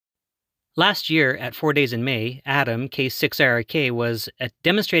Last year, at 4 Days in May, Adam, K6IRK, was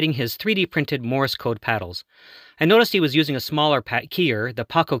demonstrating his 3D printed Morse code paddles. I noticed he was using a smaller keyer, the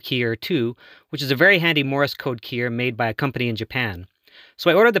Pocke KeyerII, which is a very handy Morse code keyer made by a company in Japan.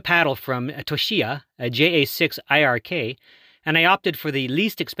 So I ordered the paddle from Toshiya, a JA6IRK, and I opted for the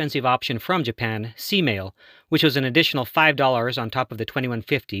least expensive option from Japan, C-Mail, which was an additional $5 on top of the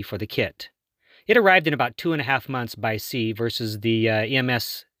 $21.50 for the kit. It arrived in about 2.5 months by sea versus the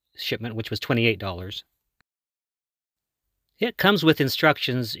EMS shipment, which was $28. It comes with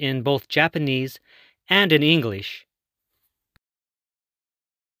instructions in both Japanese and in English,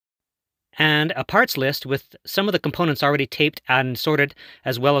 and a parts list with some of the components already taped and sorted,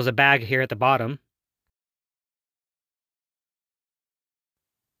 as well as a bag here at the bottom.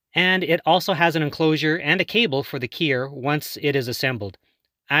 And it also has an enclosure and a cable for the keyer once it is assembled.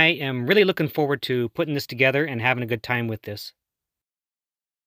 I am really looking forward to putting this together and having a good time with this.